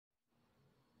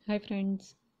Hi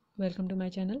friends, welcome to my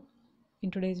channel. In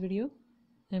today's video,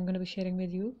 I'm going to be sharing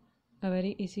with you a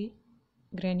very easy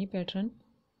granny pattern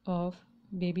of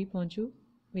baby poncho,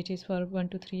 which is for 1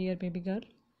 to 3 year baby girl.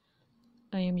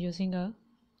 I am using a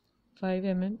 5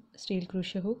 mm steel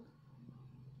crochet hook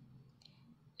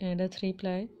and a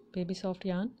 3-ply baby soft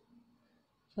yarn.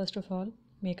 First of all,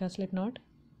 make a slip knot.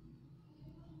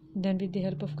 Then with the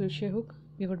help of crochet hook,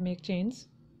 we would make chains.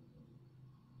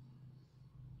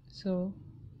 So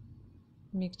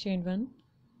make chain 1,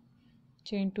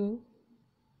 chain 2,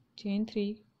 chain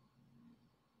 3,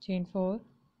 chain 4,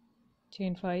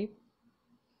 chain 5,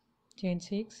 chain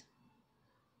 6,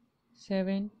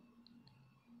 7,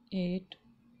 8,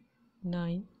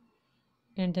 9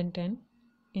 and then 10.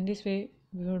 In this way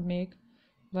we would make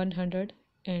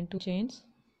 102 chains.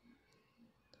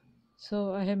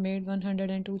 So I have made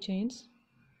 102 chains.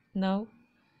 Now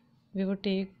we would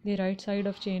take the right side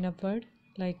of chain upward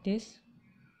like this,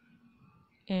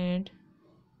 and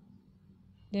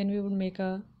then we would make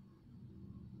a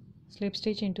slip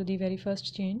stitch into the very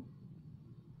first chain.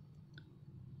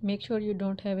 Make sure you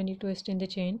don't have any twist in the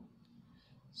chain,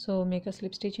 so make a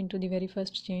slip stitch into the very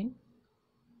first chain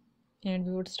and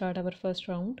we would start our first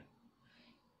round.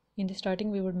 In the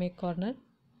starting we would make corner.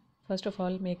 First of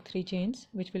all, make 3 chains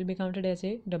which will be counted as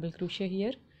a double crochet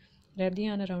here. Wrap the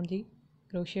yarn around the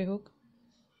crochet hook,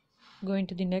 go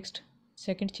into the next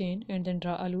second chain and then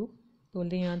draw a loop. Pull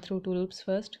the yarn through 2 loops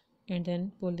first and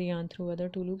then pull the yarn through other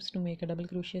 2 loops to make a double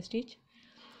crochet stitch.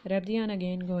 Wrap the yarn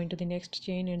again, go into the next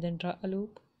chain and then draw a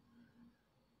loop.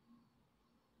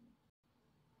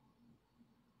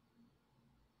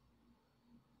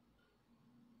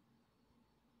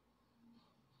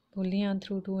 Pull the yarn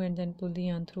through 2 and then pull the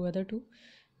yarn through other 2.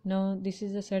 Now this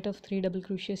is a set of 3 double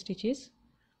crochet stitches.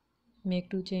 Make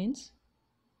 2 chains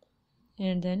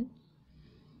and then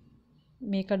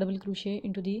make a double crochet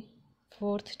into the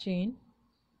 4th chain,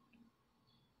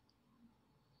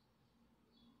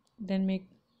 then make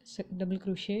double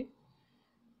crochet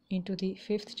into the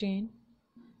 5th chain,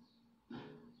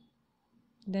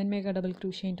 then make a double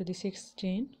crochet into the 6th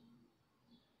chain.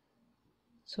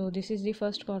 So this is the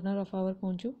first corner of our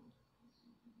poncho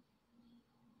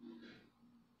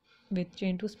with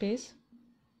chain 2 space,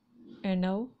 and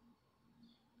now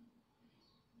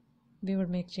we would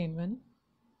make chain 1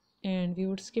 and we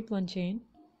would skip 1 chain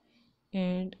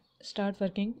and start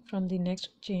working from the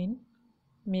next chain.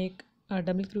 Make a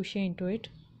double crochet into it,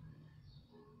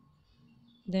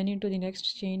 then into the next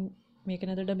chain make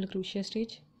another double crochet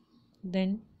stitch,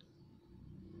 then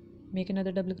make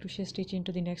another double crochet stitch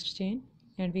into the next chain,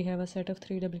 and we have a set of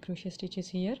 3 double crochet stitches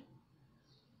here.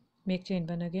 Make chain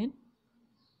 1 again.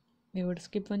 We would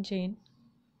skip 1 chain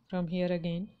from here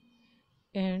again,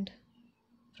 and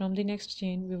from the next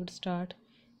chain we would start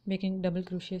making double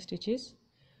crochet stitches.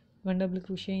 1 double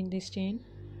crochet in this chain,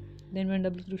 then 1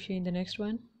 double crochet in the next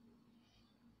one,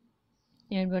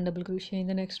 and 1 double crochet in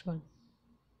the next one,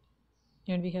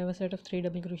 and we have a set of 3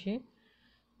 double crochet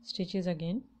stitches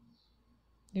again.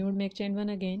 We would make chain 1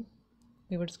 again.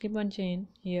 We would skip 1 chain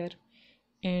here,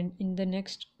 and in the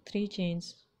next 3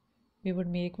 chains we would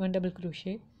make 1 double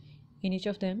crochet in each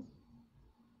of them.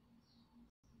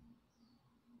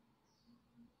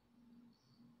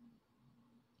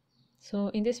 So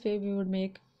in this way we would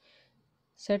make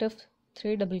set of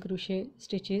 3 double crochet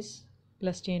stitches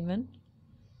plus chain 1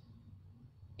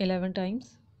 11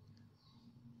 times.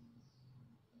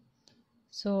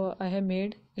 So I have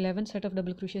made 11 set of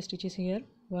double crochet stitches here.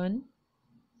 1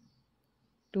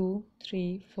 2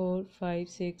 3 4 5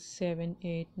 6 7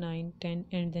 8 9 10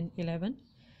 and then 11.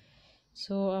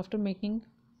 So after making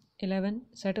 11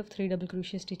 set of 3 double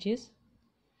crochet stitches,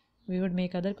 we would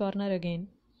make other corner again.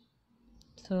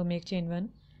 So make chain 1,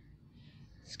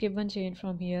 skip 1 chain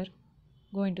from here,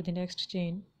 go into the next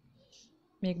chain,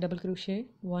 make double crochet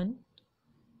 1,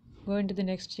 go into the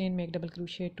next chain, make double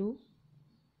crochet 2,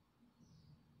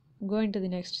 go into the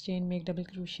next chain, make double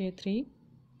crochet 3,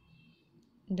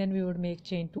 then we would make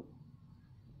chain 2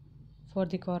 for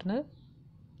the corner,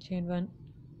 chain 1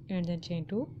 and then chain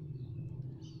 2,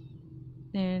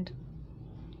 and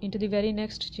into the very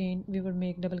next chain we would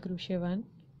make double crochet 1,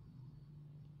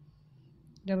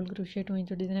 double crochet 2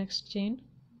 into the next chain,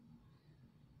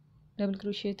 double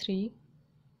crochet 3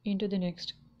 into the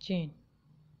next chain,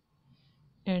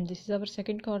 and this is our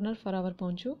second corner for our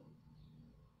poncho.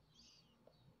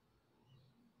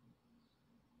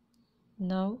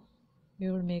 Now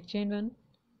we would make chain 1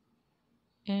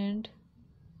 and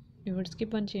we would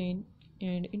skip 1 chain,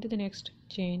 and into the next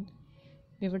chain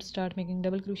we would start making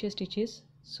double crochet stitches.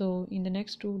 So in the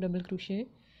next 2 double crochet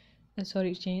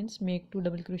chains, make 2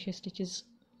 double crochet stitches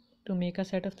to make a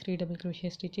set of 3 double crochet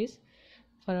stitches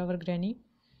for our granny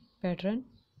pattern.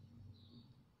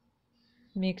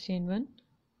 Make chain 1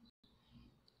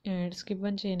 and skip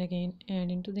one chain again,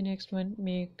 and into the next one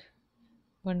make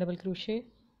 1 double crochet,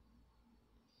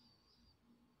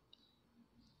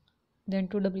 then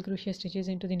 2 double crochet stitches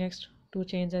into the next 2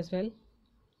 chains as well.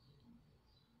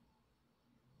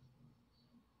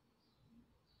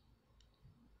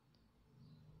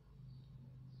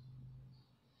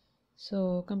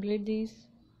 So complete these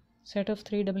set of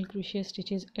 3 double crochet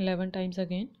stitches 11 times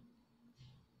again.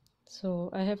 So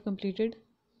I have completed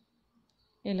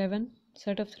 11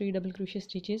 set of 3 double crochet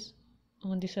stitches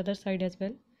on this other side as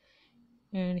well,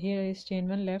 and here is chain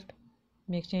 1 left.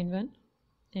 Make chain 1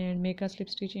 and make a slip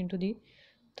stitch into the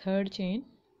third chain.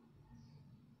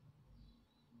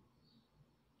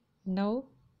 Now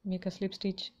make a slip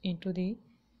stitch into the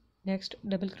next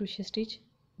double crochet stitch,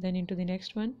 then into the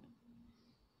next one.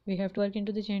 We have to work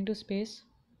into the chain 2 space,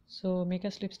 so make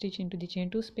a slip stitch into the chain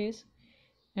 2 space,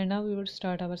 and now we will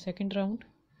start our second round.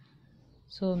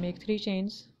 So make 3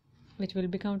 chains which will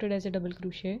be counted as a double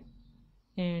crochet,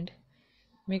 and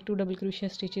make 2 double crochet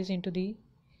stitches into the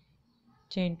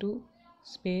chain 2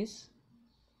 space,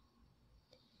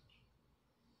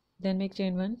 then make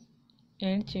chain 1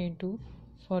 and chain 2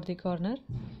 for the corner,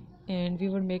 and we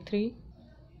will make 3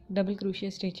 double crochet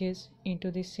stitches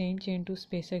into the same chain 2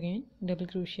 space again. Double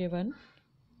crochet 1,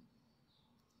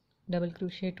 double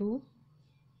crochet 2,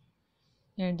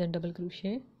 and then double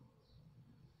crochet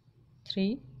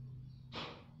 3.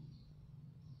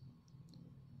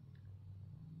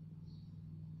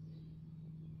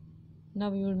 Now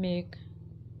we will make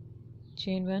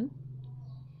chain 1,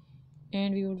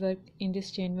 and we would work in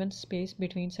this chain 1 space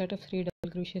between set of 3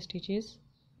 double crochet stitches.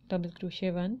 Double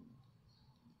crochet 1,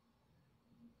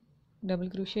 double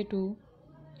crochet 2,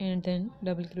 and then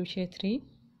double crochet 3.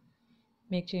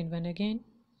 Make chain 1 again,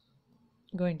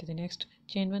 go into the next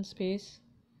chain 1 space,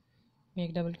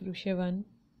 make double crochet 1,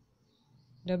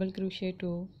 double crochet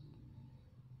 2,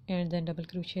 and then double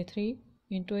crochet 3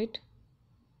 into it.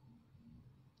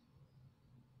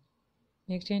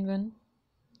 Make chain 1,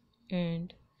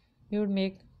 and we would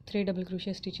make 3 double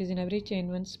crochet stitches in every chain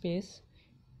 1 space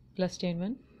plus chain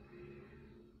 1,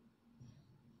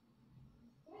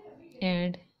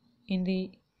 and in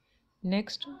the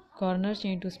next corner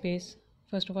chain 2 space,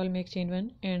 first of all make chain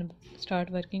 1 and start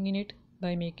working in it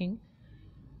by making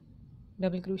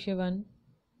double crochet 1,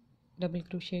 double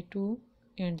crochet 2,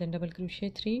 and then double crochet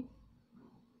 3.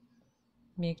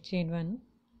 Make chain 1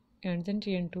 and then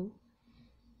chain 2,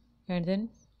 and then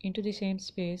into the same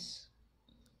space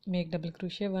make double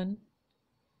crochet 1,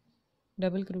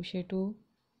 double crochet 2,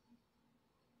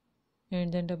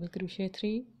 and then double crochet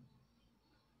 3.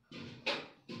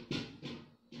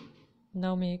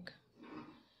 Now make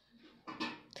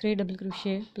 3 double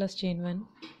crochet plus chain 1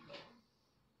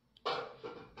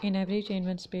 in every chain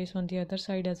 1 space on the other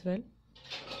side as well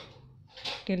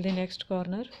till the next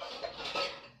corner.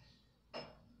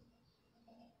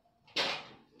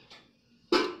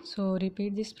 So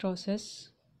repeat this process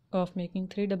of making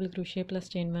 3 double crochet plus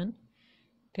chain 1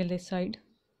 till this side.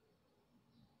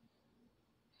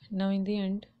 Now in the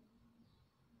end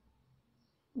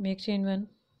make chain 1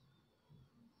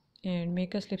 and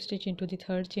make a slip stitch into the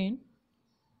third chain,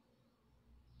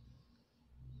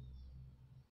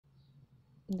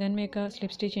 then make a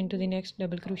slip stitch into the next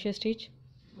double crochet stitch,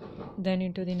 then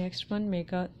into the next one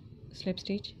make a slip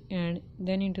stitch, and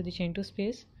then into the chain 2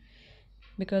 space,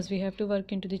 because we have to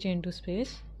work into the chain 2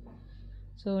 space.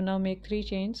 So now make 3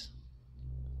 chains,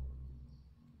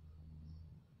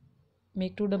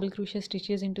 make 2 double crochet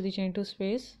stitches into the chain 2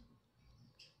 space,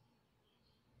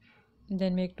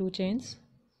 then make 2 chains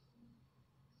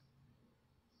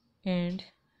and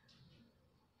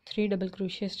 3 double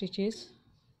crochet stitches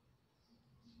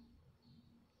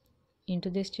into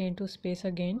this chain 2 space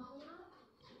again,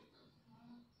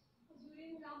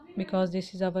 because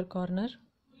this is our corner.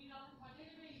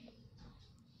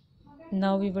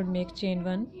 Now we would make chain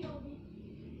 1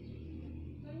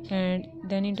 and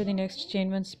then into the next chain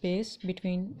 1 space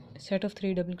between set of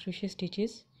 3 double crochet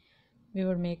stitches we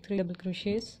would make 3 double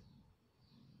crochets.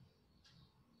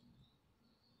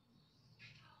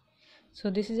 So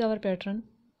this is our pattern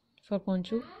for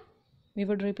poncho. We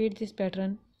would repeat this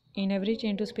pattern in every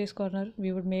chain 2 space corner.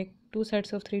 We would make 2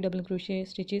 sets of 3 double crochet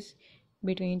stitches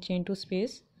between chain 2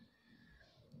 space,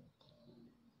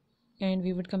 and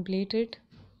we would complete it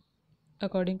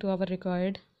according to our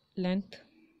required length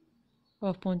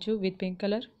of poncho with pink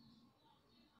color.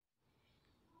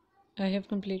 I have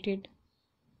completed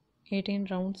 18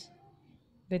 rounds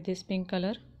with this pink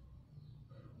color.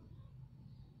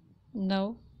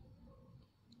 Now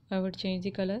I would change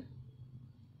the color.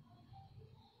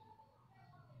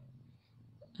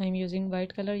 I am using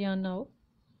white color yarn now.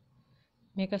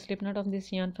 Make a slip knot of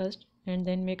this yarn first and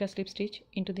then make a slip stitch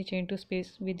into the chain 2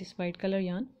 space with this white color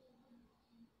yarn.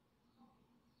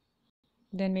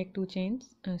 Then make 3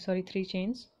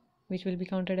 chains, which will be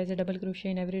counted as a double crochet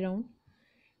in every round,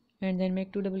 and then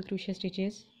make 2 double crochet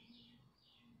stitches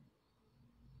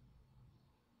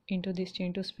into this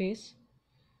chain 2 space,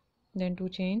 then 2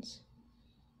 chains,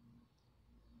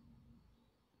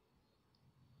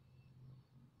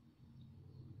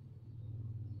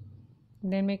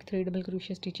 then make 3 double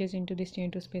crochet stitches into this chain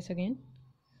 2 space again.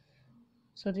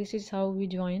 So this is how we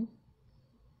join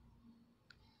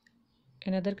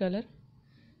another color.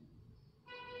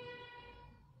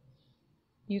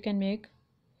 You can make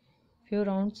few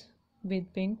rounds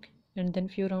with pink and then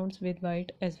few rounds with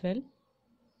white as well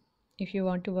if you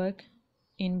want to work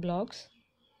in blocks.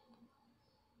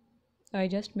 I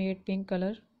just made pink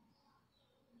color.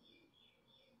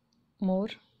 More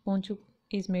poncho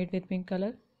is made with pink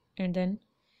color, and then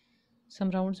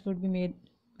some rounds would be made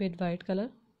with white color.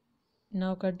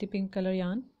 Now cut the pink color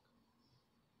yarn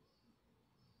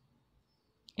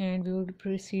and we would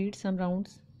proceed some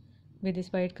rounds with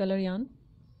this white color yarn.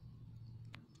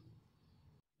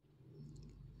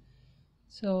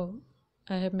 So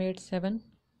I have made 7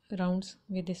 rounds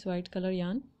with this white color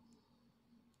yarn,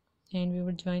 and we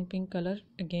would join pink color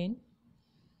again.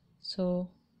 So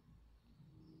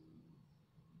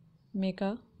make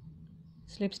a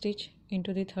slip stitch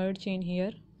into the 3rd chain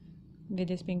here with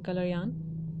this pink color yarn,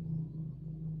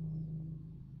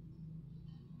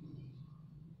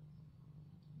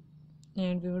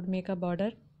 and we would make a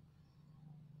border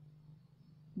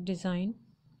design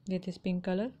with this pink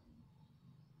color.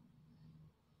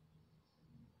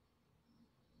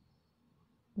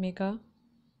 Make a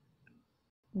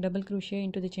double crochet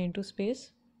into the chain 2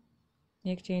 space,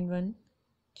 make chain 1,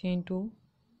 chain 2,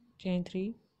 chain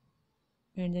 3,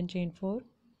 and then chain 4.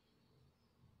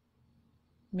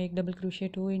 Make double crochet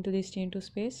 2 into this chain 2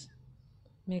 space,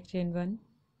 make chain 1,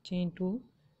 chain 2,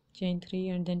 chain 3,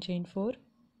 and then chain 4.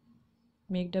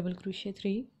 Make double crochet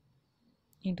 3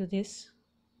 into this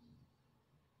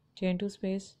chain 2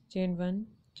 space, chain 1,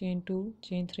 chain 2,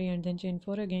 chain 3, and then chain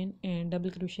 4 again, and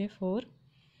double crochet 4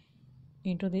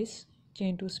 into this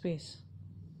chain 2 space.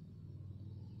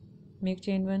 Make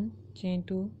chain 1, chain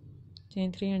 2,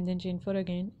 chain 3, and then chain 4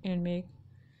 again, and make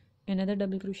another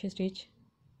double crochet stitch,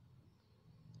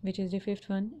 which is the 5th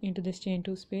one, into this chain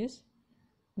 2 space.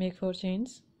 Make 4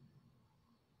 chains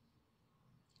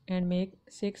and make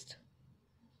 6th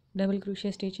double crochet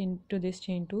stitch into this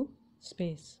chain 2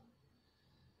 space.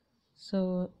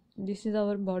 So this is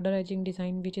our border edging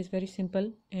design, which is very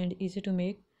simple and easy to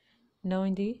make. Now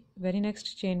in the very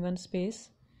next chain 1 space,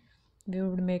 we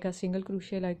would make a single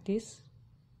crochet like this.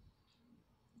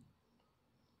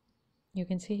 You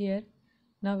can see here.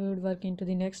 Now we would work into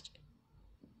the next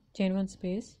chain 1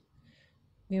 space.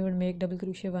 We would make double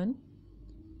crochet 1,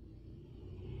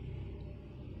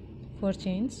 4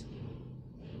 chains,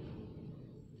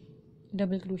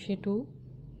 double crochet 2,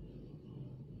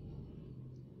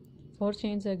 4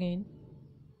 chains again,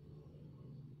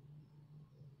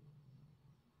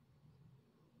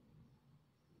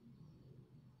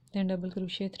 then double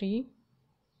crochet 3,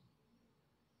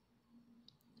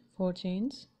 4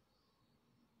 chains,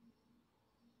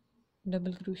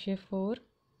 double crochet 4,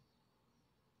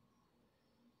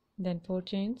 then 4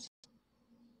 chains,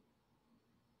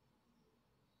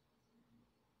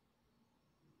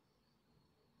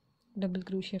 double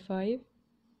crochet 5,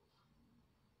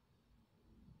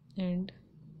 and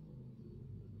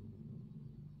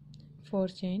 4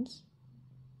 chains,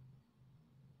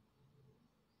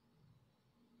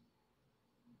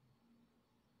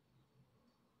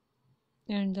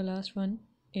 and the last one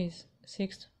is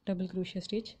 6th double crochet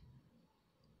stitch.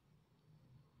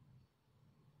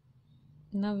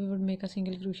 Now we would make a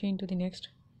single crochet into the next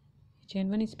chain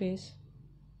 1 space.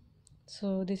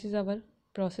 So this is our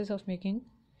process of making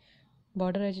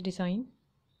border edge design.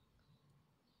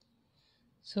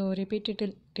 So repeat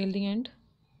it till the end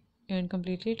and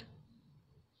complete it.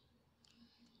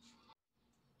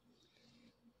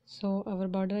 So our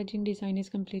border edging design is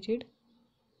completed.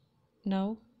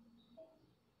 Now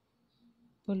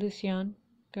pull this yarn,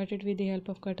 cut it with the help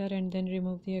of cutter, and then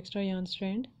remove the extra yarn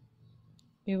strand.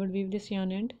 We would weave this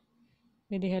yarn end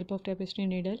with the help of tapestry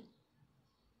needle,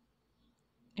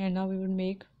 and now we would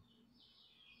make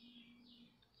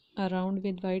a round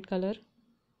with white color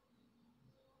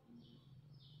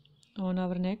on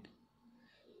our neck.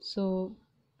 So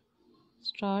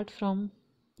start from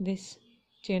this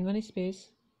chain 1 space,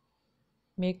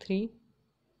 make 3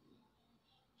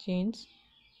 chains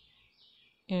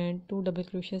and 2 double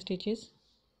crochet stitches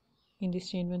in this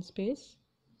chain 1 space.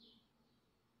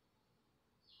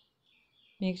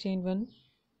 Make chain 1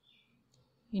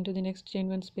 into the next chain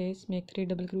 1 space, make 3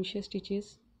 double crochet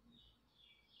stitches,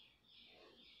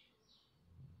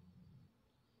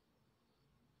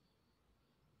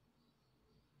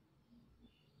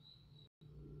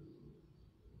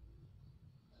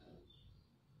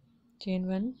 chain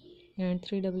 1 and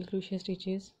 3 double crochet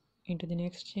stitches into the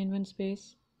next chain 1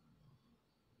 space.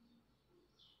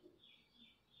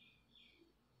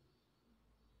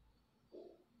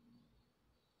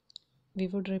 We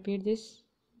would repeat this,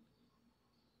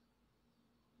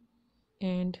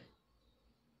 and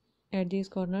at these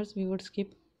corners we would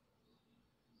skip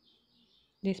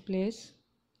this place.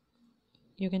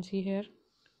 You can see here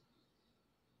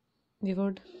we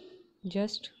would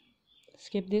just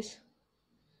skip this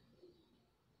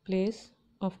place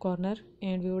of corner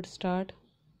and we would start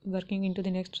working into the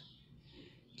next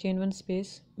chain 1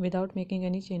 space without making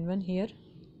any chain 1 here,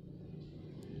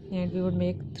 and we would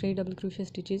make 3 double crochet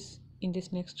stitches in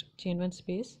this next chain 1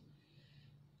 space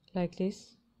like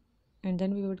this, and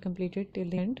then we would complete it till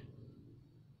the end.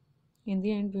 In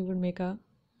the end we would make a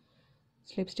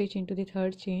slip stitch into the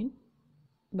third chain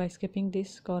by skipping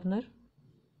this corner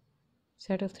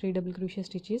set of 3 double crochet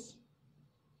stitches.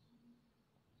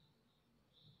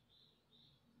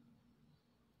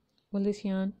 Pull this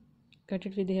yarn, cut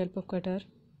it with the help of cutter,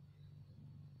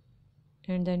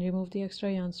 and then remove the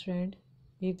extra yarn strand.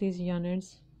 Weave these yarn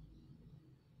ends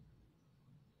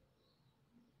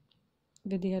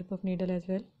with the help of needle as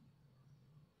well.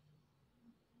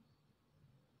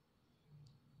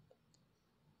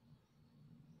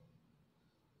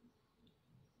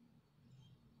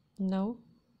 Now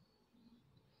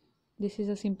this is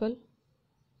a simple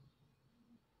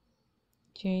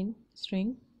chain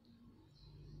string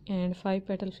and 5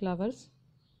 petal flowers.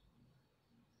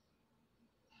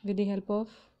 With the help of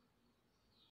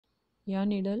yarn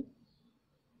needle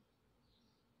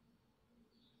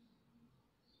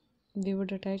we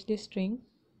would attach this string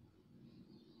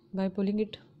by pulling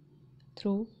it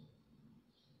through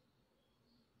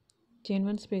chain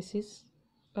 1 spaces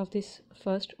of this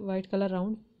first white color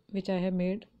round which I have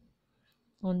made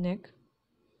on neck.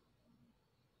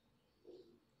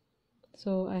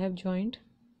 So I have joined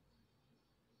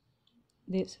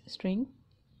this string.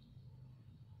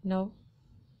 Now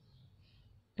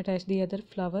attach the other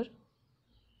flower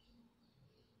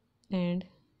and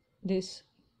this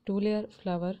 2-layer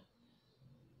flower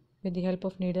with the help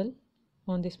of needle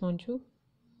on this poncho.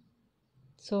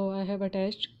 So I have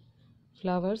attached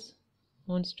flowers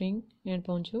on string and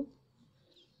poncho,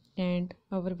 and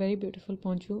our very beautiful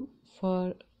poncho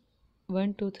for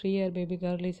 1 to 3 year baby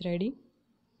girl is ready.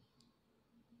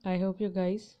 I hope you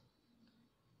guys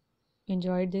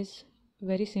enjoyed this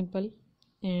very simple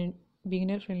and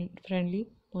beginner friendly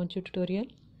poncho tutorial.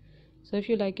 So if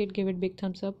you like it, give it big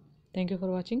thumbs up. Thank you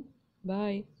for watching.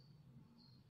 Bye.